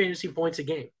 12 fantasy points a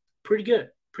game. Pretty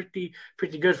good. Pretty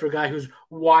good for a guy who's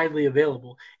widely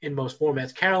available in most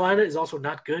formats. Carolina is also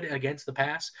not good against the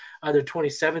pass. They're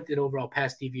 27th in overall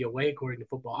pass DVOA, according to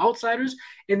Football Outsiders,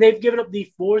 and they've given up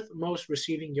the 4th most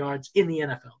receiving yards in the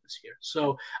NFL this year.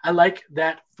 So I like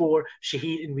that for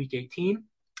Shaheed in Week 18.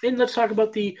 And let's talk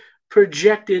about the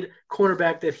projected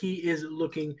cornerback that he is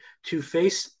looking to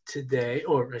face today,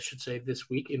 or I should say this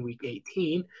week in Week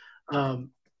 18,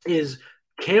 is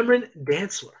Cameron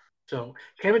Dantzler. So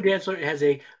Cameron Dantzler has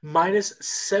a minus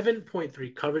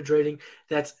 7.3 coverage rating.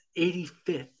 That's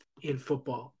 85th in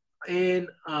football. And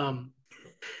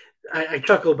I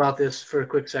chuckle about this for a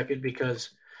quick second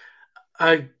because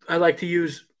I like to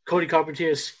use Cody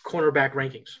Carpenter's cornerback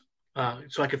rankings.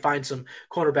 So I could find some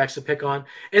cornerbacks to pick on.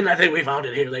 And I think we found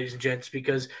it here, ladies and gents,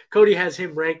 because Cody has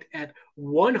him ranked at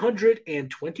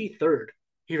 123rd.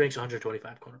 He ranks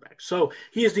 125 cornerbacks. So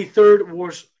he is the 3rd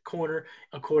worst corner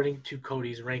according to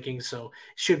Cody's rankings. So it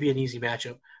should be an easy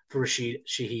matchup for Rashid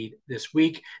Shaheed this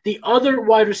week. The other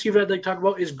wide receiver I'd like to talk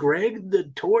about is Greg the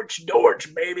Torch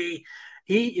Dortch, baby.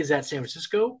 He is at San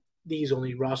Francisco. He's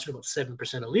only rostered about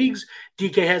 7% of leagues.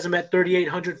 DK has him at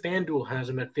 3,800. FanDuel has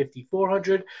him at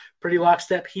 5,400. Pretty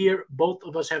lockstep here. Both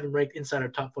of us have him ranked inside our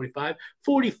top 45.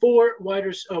 44 wide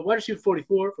receiver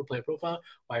 44 for Player Profile.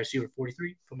 Wide receiver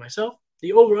 43 for myself.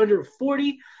 The over-under of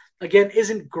 40, again,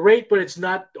 isn't great, but it's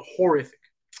not horrific.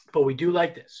 But we do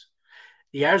like this.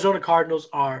 The Arizona Cardinals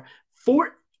are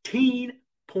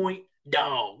 14-point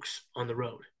dogs on the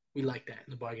road. We like that in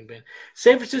the bargain bin.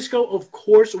 San Francisco, of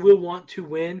course, will want to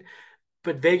win,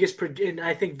 but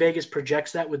I think Vegas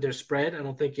projects that with their spread. I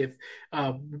don't think if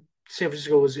San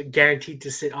Francisco was guaranteed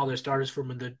to sit all their starters for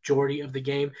the majority of the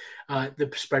game,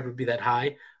 the spread would be that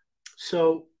high.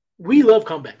 So we love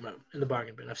comeback mode in the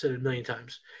bargain bin. I've said it a million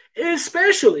times,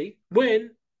 especially when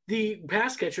the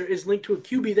pass catcher is linked to a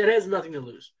QB that has nothing to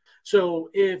lose. So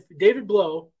if David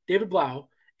Blau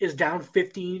is down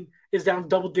 15, is down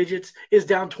double digits, is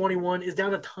down 21, is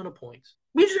down a ton of points,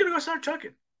 we're just going to go start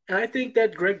chucking. And I think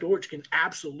that Greg Dortch can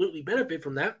absolutely benefit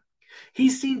from that.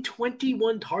 He's seen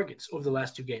 21 targets over the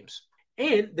last 2 games.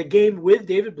 And the game with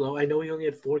David Blau, I know he only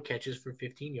had 4 catches for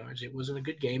 15 yards. It wasn't a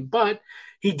good game, but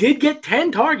he did get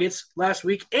 10 targets last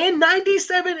week and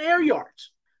 97 air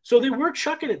yards. So they were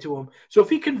chucking it to him. So if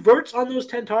he converts on those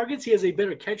 10 targets, he has a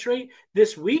better catch rate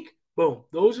this week. Boom.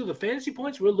 Those are the fantasy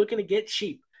points we're looking to get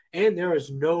cheap. And there is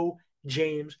no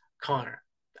James Conner.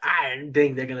 I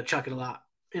think they're going to chuck it a lot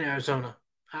in Arizona.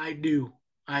 I do.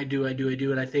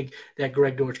 And I think that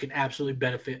Greg Dortch can absolutely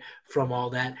benefit from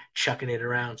all that chucking it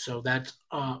around. So that's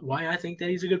why I think that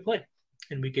he's a good play.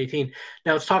 in Week 18.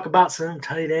 Now let's talk about some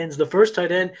tight ends. The first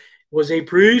tight end was a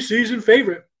preseason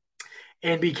favorite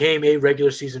and became a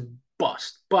regular season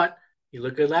bust. But you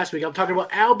look at last week, I'm talking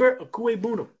about Albert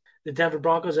Okwuegbunam. The Denver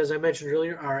Broncos, as I mentioned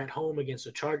earlier, are at home against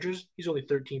the Chargers. He's only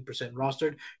 13%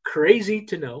 rostered. Crazy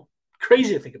to know.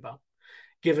 Crazy to think about,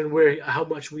 given how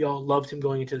much we all loved him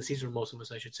going into the season, or most of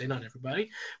us, I should say, not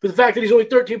everybody. But the fact that he's only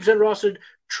 13% rostered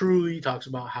truly talks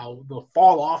about how the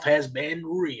fall off has been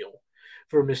real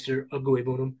for Mr.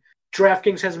 Okwuegbunam.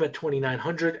 DraftKings has him at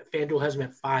 2,900. FanDuel has him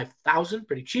at 5,000.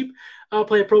 Pretty cheap.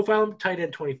 Player profile, tight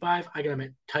end 25. I got him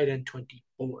at tight end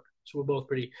 24. So we're both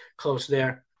pretty close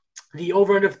there. The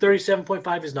over-under of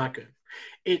 37.5 is not good.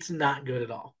 It's not good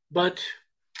at all. But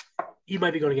he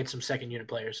might be going against some second-unit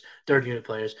players, third-unit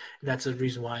players, and that's the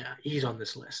reason why he's on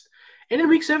this list. And in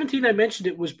Week 17, I mentioned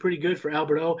it was pretty good for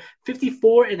Albert O.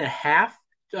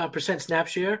 54.5% snap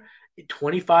share,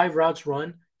 25 routes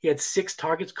run. He had 6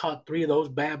 targets, caught 3 of those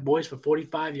bad boys for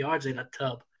 45 yards in a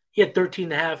tub. He had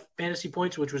 13.5 fantasy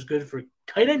points, which was good for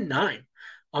tight end 9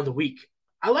 on the week.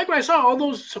 I like what I saw. All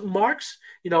those marks,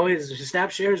 his snap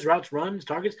share, his routes run, his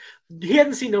targets. He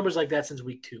hadn't seen numbers like that since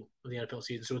week 2 of the NFL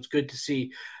season, so it's good to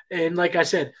see. And like I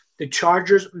said, the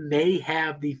Chargers may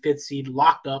have the 5th seed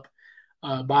locked up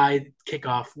by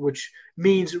kickoff, which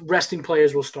means resting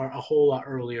players will start a whole lot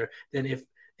earlier than if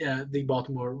the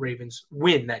Baltimore Ravens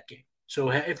win that game. So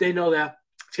if they know that,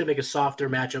 it's going to make a softer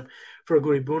matchup for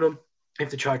Okwuegbunam if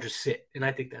the Chargers sit, and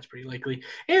I think that's pretty likely.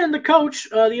 And the coach,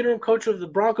 the interim coach of the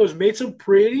Broncos, made some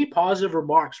pretty positive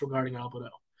remarks regarding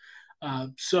Albert O.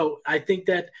 So I think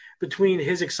that between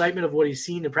his excitement of what he's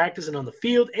seen in practice and on the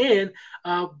field, and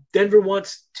Denver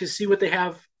wants to see what they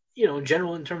have, in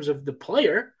general in terms of the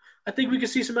player, I think we could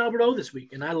see some Albert O this week.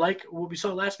 And I like what we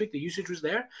saw last week. The usage was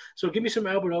there. So give me some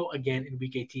Albert O again in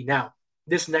Week 18. Now,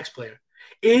 this next player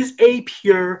is a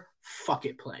pure fuck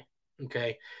it play,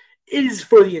 okay? It is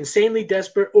for the insanely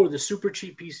desperate or the super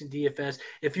cheap piece in DFS.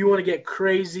 If you want to get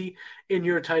crazy in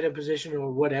your tight end position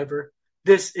or whatever,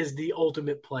 this is the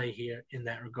ultimate play here in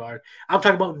that regard. I'm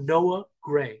talking about Noah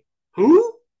Gray.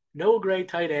 Who? Noah Gray,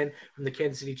 tight end from the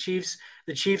Kansas City Chiefs.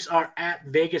 The Chiefs are at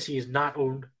Vegas. He is not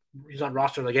owned. He's not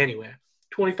rostered like anywhere.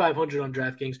 2,500 on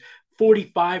DraftKings,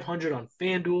 4,500 on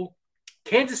FanDuel.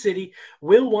 Kansas City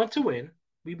will want to win.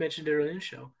 We mentioned it earlier in the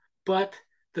show. But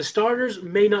the starters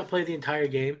may not play the entire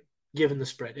game given the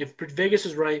spread. If Vegas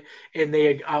is right and they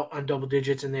are out on double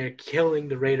digits and they're killing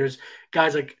the Raiders,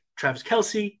 guys like Travis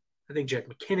Kelce, I think Jerick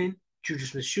McKinnon, Juju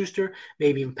Smith-Schuster,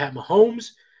 maybe even Pat Mahomes,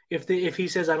 if he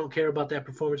says, I don't care about that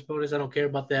performance bonus, I don't care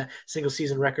about that single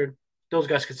season record, those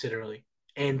guys could sit early.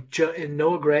 And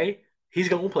Noah Gray, he's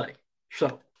going to play.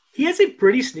 So he has a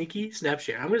pretty sneaky snap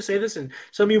share. I'm going to say this, and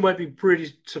some of you might be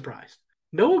pretty surprised.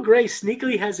 Noah Gray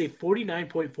sneakily has a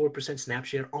 49.4% snap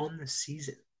share on the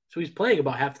season. So he's playing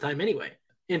about half the time anyway.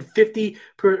 And he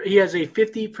has a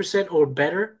 50% or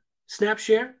better snap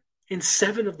share in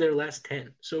 7 of their last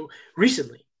 10. So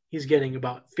recently, he's getting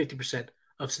about 50%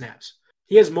 of snaps.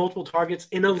 He has multiple targets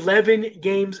in 11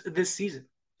 games this season.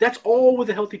 That's all with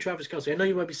a healthy Travis Kelce. I know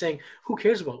you might be saying, who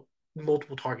cares about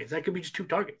multiple targets? That could be just 2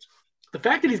 targets. The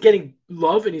fact that he's getting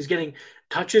love and he's getting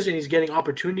touches and he's getting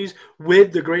opportunities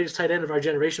with the greatest tight end of our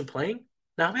generation playing.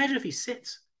 Now imagine if he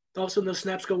sits. All of a sudden those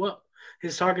snaps go up.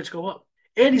 His targets go up.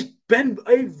 And he's been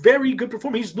a very good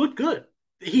performer. He's looked good.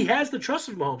 He has the trust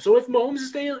of Mahomes. So if Mahomes is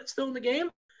still in the game,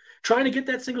 trying to get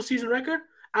that single season record,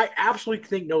 I absolutely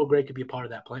think Noah Gray could be a part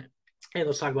of that plan. And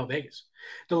let's talk about Vegas.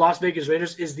 The Las Vegas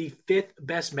Raiders is the 5th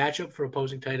best matchup for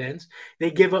opposing tight ends.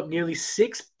 They give up nearly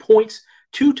 6 points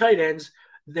to tight ends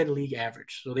than league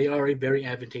average. So they are a very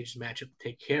advantageous matchup to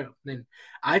take care of. And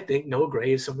I think Noah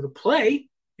Gray is someone to play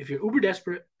if you're uber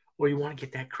desperate or you want to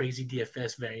get that crazy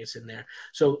DFS variance in there.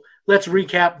 So let's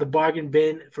recap the bargain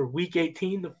bin for Week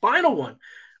 18, the final one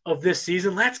of this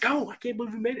season. Let's go. I can't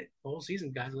believe we made it. The whole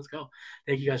season, guys. Let's go.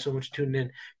 Thank you guys so much for tuning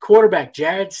in. Quarterback,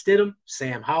 Jarrett Stidham,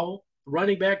 Sam Howell.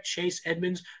 Running back, Chase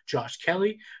Edmonds, Josh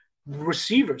Kelly.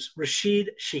 Receivers,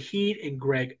 Rashid Shaheed and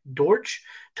Greg Dortch.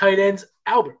 Tight ends,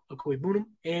 Albert Okwuegbunam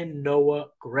and Noah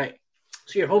Gray.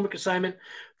 So your homework assignment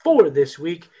for this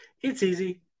week, it's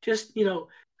easy. Just,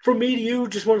 from me to you,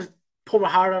 just want to pull my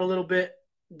heart out a little bit.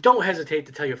 Don't hesitate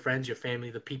to tell your friends, your family,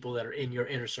 the people that are in your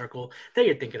inner circle that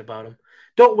you're thinking about them.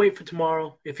 Don't wait for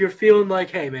tomorrow. If you're feeling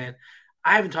like, hey, man,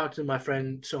 I haven't talked to my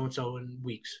friend so-and-so in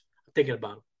weeks, I'm thinking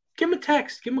about him. Give them a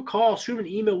text, give them a call, shoot them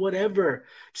an email, whatever.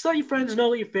 Just let your friends know,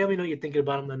 let your family know you're thinking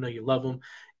about them, let them know you love them,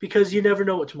 because you never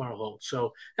know what tomorrow holds.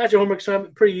 So that's your homework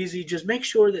assignment. Pretty easy. Just make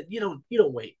sure that you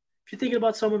don't wait. If you're thinking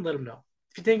about someone, let them know.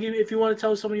 If you want to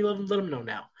tell someone you love them, let them know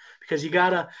now, because you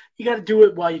gotta do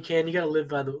it while you can. You gotta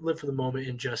live for the moment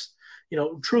and just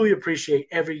truly appreciate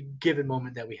every given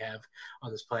moment that we have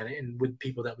on this planet and with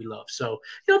people that we love. So,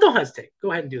 don't hesitate.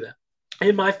 Go ahead and do that.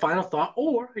 And my final thought,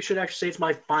 or I should actually say it's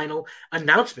my final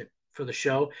announcement for the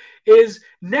show, is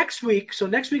next week. So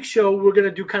next week's show, we're going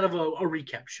to do kind of a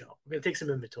recap show. We're going to take some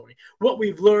inventory, what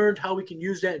we've learned, how we can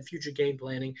use that in future game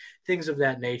planning, things of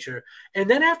that nature. And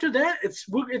then after that, it's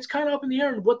kind of up in the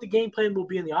air on what the game plan will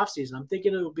be in the offseason. I'm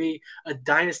thinking it will be a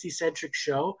dynasty-centric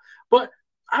show, but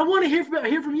I want to hear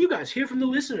from you guys, hear from the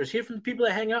listeners, hear from the people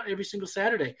that hang out every single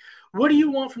Saturday. What do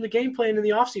you want from the game plan in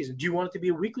the offseason? Do you want it to be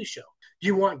a weekly show? Do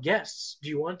you want guests? Do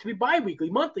you want it to be bi-weekly,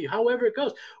 monthly, however it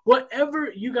goes?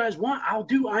 Whatever you guys want, I'll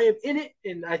do. I am in it,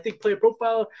 and I think Player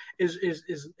Profile is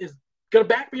going to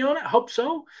back me on it. I hope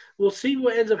so. We'll see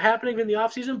what ends up happening in the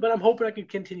offseason, but I'm hoping I can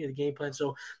continue the game plan.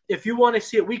 So if you want to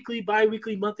see it weekly,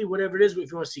 bi-weekly, monthly, whatever it is,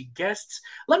 if you want to see guests,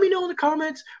 let me know in the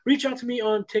comments. Reach out to me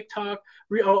on TikTok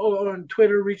or on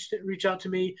Twitter. Reach out to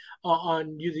me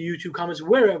on the YouTube comments,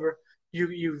 wherever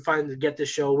you find to get this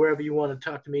show, wherever you want to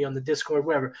talk to me on the Discord,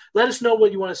 wherever. Let us know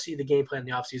what you want to see the game plan in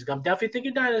the offseason. I'm definitely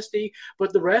thinking Dynasty,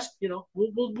 but the rest,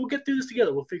 we'll get through this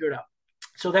together. We'll figure it out.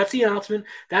 So that's the announcement.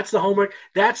 That's the homework.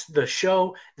 That's the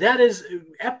show. That is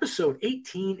episode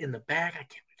 18 in the bag. I can't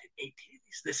believe 18 of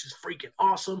these. This is freaking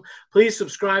awesome. Please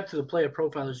subscribe to the Player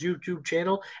Profilers YouTube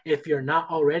channel if you're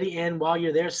not already. And while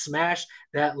you're there, smash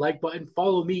that like button.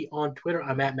 Follow me on Twitter.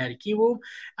 I'm at Matty Kiwoom.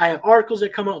 I have articles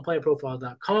that come out on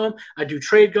playerprofile.com. I do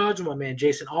Trade Gods with my man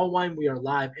Jason Allwine. We are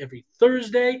live every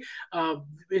Thursday. And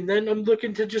then I'm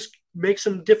looking to just make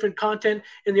some different content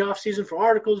in the offseason for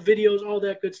articles, videos, all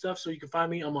that good stuff. So you can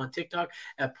find me. I'm on TikTok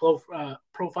at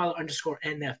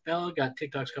profile_NFL. Got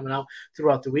TikToks coming out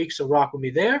throughout the week, so rock with me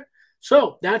there.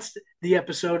 So that's the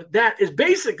episode. That is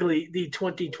basically the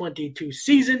 2022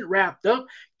 season wrapped up.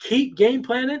 Keep game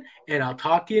planning, and I'll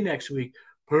talk to you next week.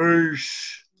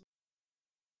 Peace.